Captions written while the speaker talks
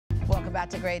Welcome back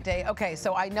to Great Day. Okay,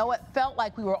 so I know it felt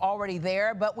like we were already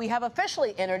there, but we have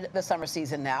officially entered the summer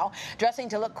season now. Dressing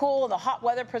to look cool in the hot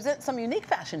weather presents some unique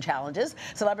fashion challenges.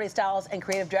 Celebrity stylist and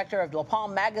creative director of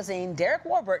Lapalme magazine,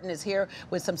 Warburton, is here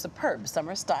with some superb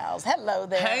summer styles. Hello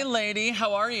there. Hey, lady.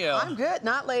 How are you? I'm good.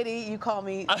 Not lady. You call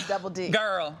me Double D.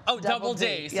 Girl. Oh, Double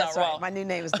D. Yes, so, right. My new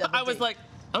name is Double D. I was like,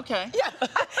 okay. Yeah,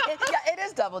 it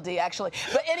is Double D, actually.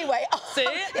 But anyway. See?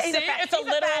 It's a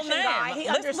literal name. Guy. He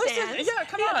understands. Yeah,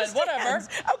 come on, whatever.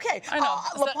 Okay. I know.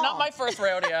 Not my first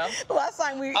rodeo. The last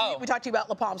time we talked to you about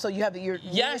Lapalme, so you have your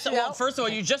Yes, well, first of all,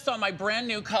 you just saw my brand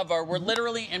new cover. We're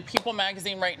literally in People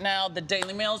magazine right now. The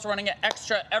Daily Mail's running it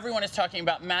extra. Everyone is talking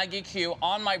about Maggie Q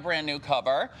on my brand new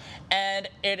cover. And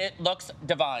it looks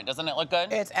divine. Doesn't it look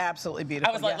good? It's absolutely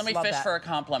beautiful. I was like, let me fish for a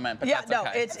compliment, but that's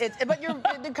okay.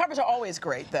 But the covers are always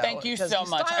great, though. Thank you so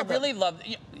much. I really love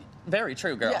Very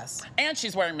true, girl. Yes. And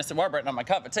she's wearing Mr. Warburton on my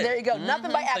cover, too. There you go.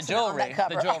 Nothing by accident on that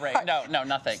cover. The jewelry. No,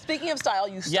 nothing. Speaking of style,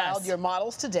 you styled your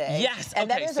models today. Yes. And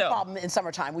that is a problem in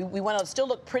summertime. We want to still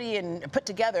look pretty and put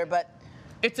together, but...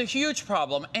 It's a huge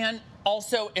problem. And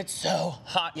also, it's so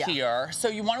hot here. So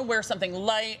you want to wear something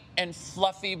light and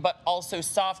fluffy, but also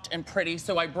soft and pretty.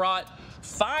 So I brought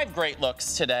 5 great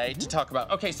looks today to talk about.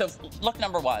 Okay, so look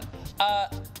number 1.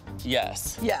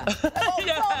 Yes. Yeah.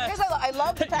 I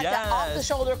love the fact that off the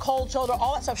shoulder, cold shoulder,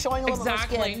 all that stuff showing a little more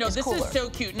skin. No, this cooler. is so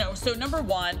cute. No, so number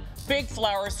 1, big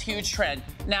flowers, huge trend.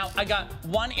 Now, I got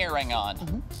 1 earring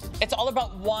on. It's all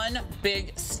about 1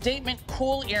 big statement,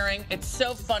 cool earring. It's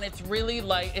so fun. It's really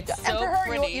light. It's so and for her,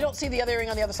 pretty. You don't see the other earring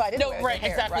on the other side anyway. No, right,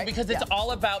 exactly, because it's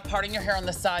all about parting your hair on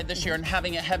the side this year and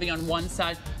having it heavy on one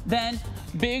side. Then,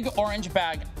 big orange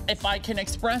bag. If I can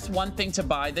express one thing to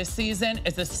buy this season,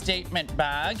 it's a statement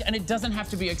bag, and it doesn't have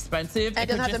to be expensive. And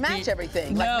it doesn't have to match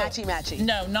everything, like matchy-matchy.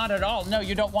 No, not at all. No,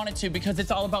 you don't want it to, because it's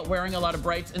all about wearing a lot of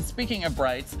brights. And speaking of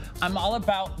brights, I'm all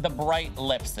about the bright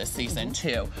lips this season,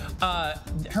 too.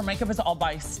 Her makeup is all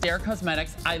by Stair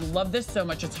Cosmetics. I love this so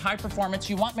much. It's high performance.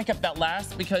 You want makeup that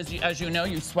lasts because, as you know,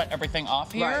 you sweat everything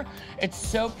off here. Right. It's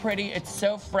so pretty. It's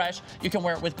so fresh. You can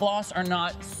wear it with gloss or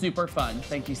not. Super fun.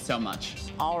 Thank you so much.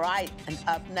 All right. And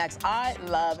up next, I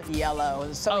love yellow.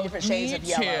 There's so many different shades of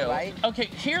yellow, right? Okay,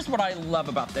 here's what I love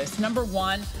about this. Number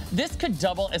 1, this could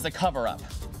double as a cover-up.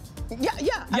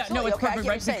 Yeah, no, it's perfect,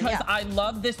 right? Because I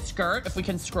love this skirt. If we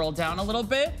can scroll down a little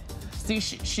bit. See,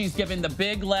 she's giving the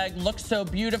big leg, looks so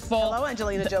beautiful. Hello,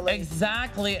 Angelina Jolie.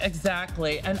 Exactly.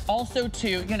 And also,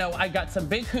 too, I got some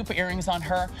big hoop earrings on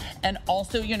her. And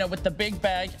also, with the big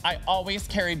bag, I always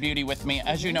carry beauty with me.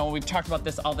 As you know, we've talked about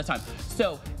this all the time.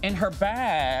 So, in her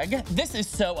bag, this is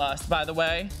so us, by the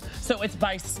way. So, it's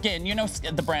by Skin. You know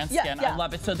the brand Skin. I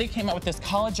love it. So, they came out with this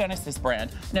Collagenesis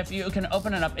brand. And if you can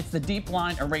open it up, it's the Deep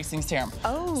Line Erasing Serum.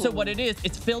 So, what it is,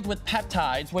 it's filled with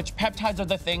peptides, which peptides are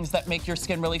the things that make your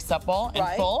skin really supple and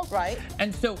full.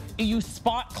 And so you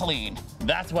spot clean.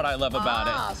 That's what I love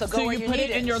about it. So you put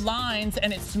it in your lines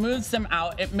and it smooths them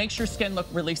out. It makes your skin look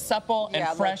really supple and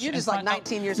fresh. You're just like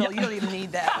 19 years old. You don't even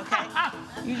need that,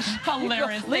 okay?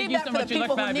 Hilarious. Thank you so much. You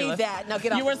look fabulous. Who need that. Now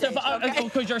get off the stage, okay?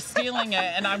 Because you're stealing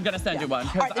it and I'm going to send you one.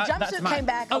 All right, the jumpsuit came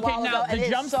back a while ago and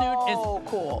it's so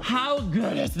cool. How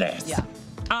good is this?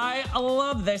 I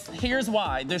love this. Here's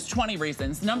why. There's 20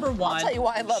 reasons. Number 1, I'll tell you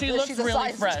why I love she this. looks She's a really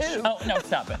size fresh. 2. Oh, no,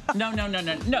 stop it.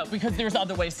 No, because there's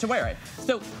other ways to wear it.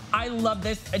 So I love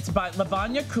this. It's by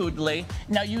Lavanya Kudli.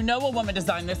 Now, you know a woman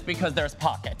designed this because there's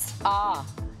pockets.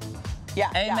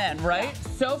 Amen, right?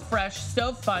 So fresh,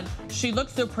 so fun. She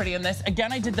looks so pretty in this.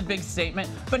 Again, I did the big statement.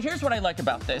 But here's what I like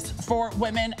about this. For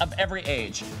women of every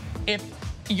age, if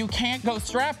you can't go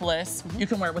strapless, you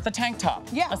can wear it with a tank top.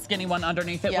 A skinny one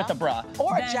underneath it with a bra.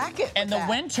 Or a jacket. In the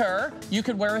winter, you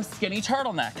could wear a skinny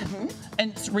turtleneck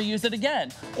and reuse it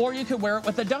again. Or you could wear it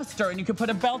with a duster and you could put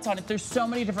a belt on it. There's so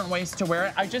many different ways to wear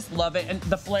it. I just love it. And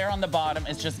the flare on the bottom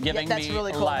is just giving me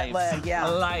really cool, life. That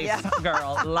leg, Life,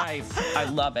 girl, life. I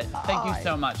love it. Thank you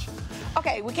so much.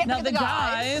 Okay, we can't now forget the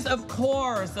guys. Of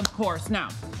course. Now,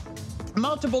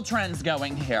 multiple trends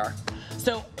going here.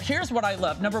 So here's what I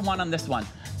love. Number 1 on this one.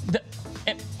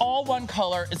 All one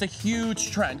color is a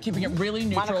huge trend, keeping it really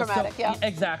neutral. Monochromatic,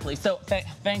 Exactly. So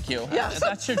thank you.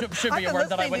 That should be a word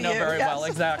that I would know very well.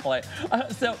 Exactly.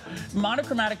 So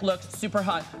monochromatic look, super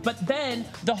hot. But then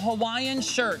the Hawaiian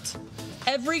shirt.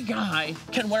 Every guy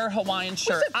can wear a Hawaiian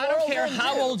shirt. I don't care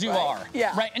how old you are.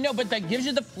 Right? No, but that gives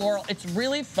you the floral. It's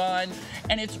really fun,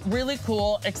 and it's really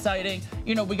cool, exciting.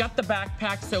 We got the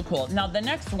backpack, so cool. Now, the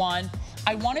next one,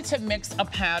 I wanted to mix a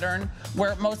pattern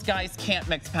where most guys can't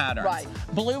mix patterns. Right.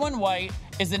 Blue and white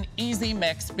is an easy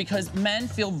mix because men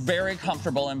feel very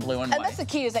comfortable in blue and white. And that's the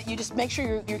key, is that you just make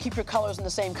sure you keep your colors in the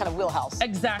same kind of wheelhouse.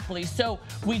 Exactly. So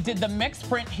we did the mixed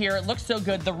print here. It looks so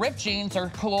good. The ripped jeans are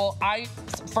cool.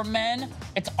 For men,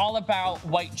 it's all about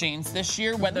white jeans this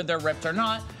year, whether they're ripped or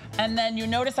not. And then you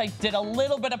notice I did a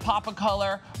little bit of pop of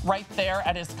color right there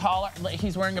at his collar.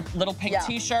 He's wearing a little pink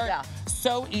t-shirt. Yeah.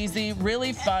 So easy,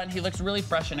 really fun. He looks really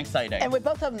fresh and exciting. And with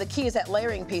both of them, the key is that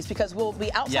layering piece, because we'll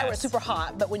be outside where it's super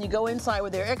hot, but when you go inside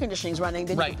where the air conditioning's running,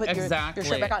 then you can put your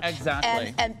shirt back on.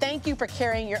 Exactly. And thank you for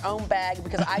carrying your own bag,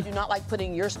 because I do not like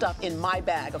putting your stuff in my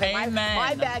bag. Okay? Amen.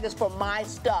 My bag is for my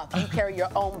stuff. You carry your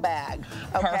own bag.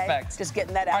 Okay? Perfect. Just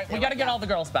getting that out. All right, we got to get all the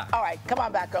girls back. All right, come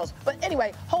on back, girls. But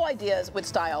anyway, whole idea is with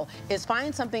style is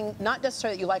find something not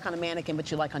necessarily that you like on a mannequin, but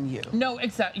you like on you. No,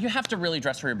 exactly. You have to really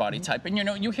dress for your body type. And you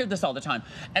know, you hear this all the time.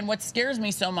 And what scares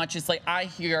me so much is like I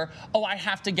hear, oh, I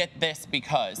have to get this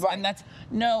because. Right. And that's,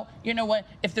 no, you know what?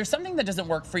 If there's something that doesn't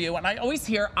work for you, and I always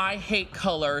hear, I hate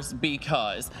colors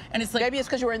because. And it's like. Maybe it's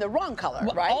because you're in the wrong color,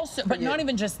 well, right? Also, but not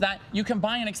even just that. You can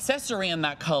buy an accessory in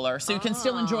that color, so you can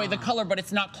still enjoy the color, but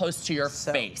it's not close to your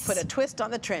face. Put a twist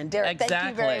on the trend. Derek, Exactly. thank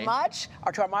you very much.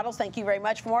 To our models, thank you very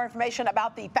much. For more information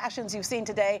about the fashions you've seen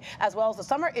today, as well as the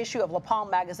summer issue of Lapalme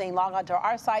magazine, log on to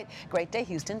our site,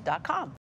 greatdayhouston.com.